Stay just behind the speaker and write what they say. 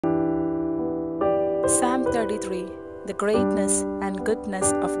Psalm 33. The greatness and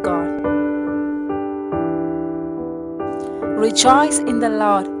goodness of God. Rejoice in the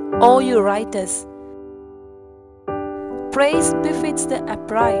Lord, O you righteous. Praise befits the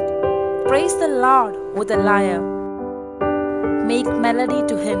upright. Praise the Lord with a lyre. Make melody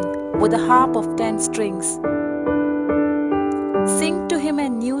to him with a harp of 10 strings. Sing to him a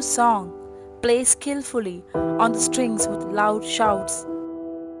new song. Play skillfully on the strings with loud shouts.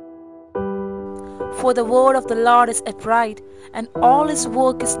 For the word of the Lord is upright, and all his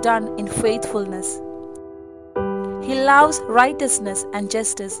work is done in faithfulness. He loves righteousness and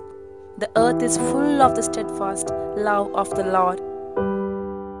justice. The earth is full of the steadfast love of the Lord.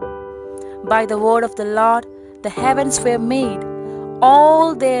 By the word of the Lord the heavens were made,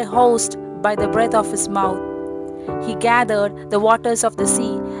 all their host by the breath of his mouth. He gathered the waters of the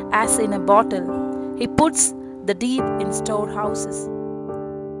sea as in a bottle. He puts the deep in storehouses.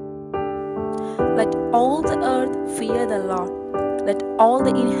 Let all the earth fear the Lord. Let all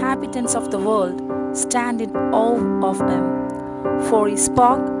the inhabitants of the world stand in awe of him. For he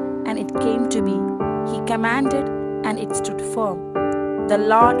spoke, and it came to be. He commanded, and it stood firm. The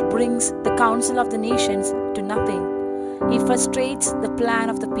Lord brings the counsel of the nations to nothing. He frustrates the plan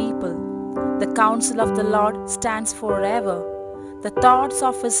of the people. The counsel of the Lord stands forever, the thoughts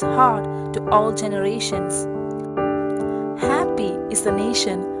of his heart to all generations. Happy is the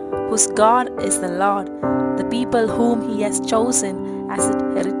nation whose God is the Lord, the people whom he has chosen as its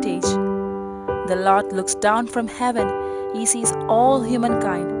heritage. The Lord looks down from heaven. He sees all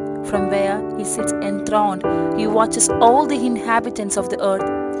humankind. From where he sits enthroned, he watches all the inhabitants of the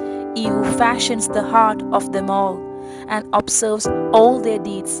earth. He who fashions the heart of them all and observes all their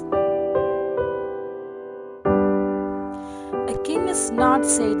deeds. A king is not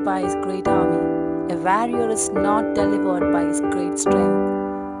saved by his great army. A warrior is not delivered by his great strength.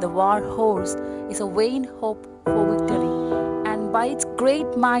 The war horse is a vain hope for victory, and by its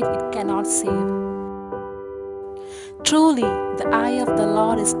great might it cannot save. Truly, the eye of the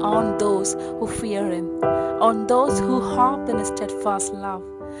Lord is on those who fear him, on those who hope in his steadfast love,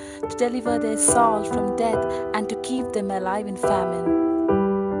 to deliver their soul from death and to keep them alive in famine.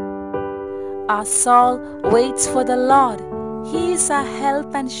 Our soul waits for the Lord. He is our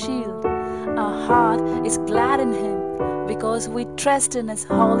help and shield. Our heart is glad in him, because we trust in his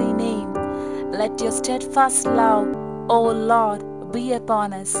holy name. Let your steadfast love, O Lord, be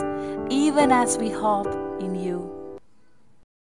upon us, even as we hope in you.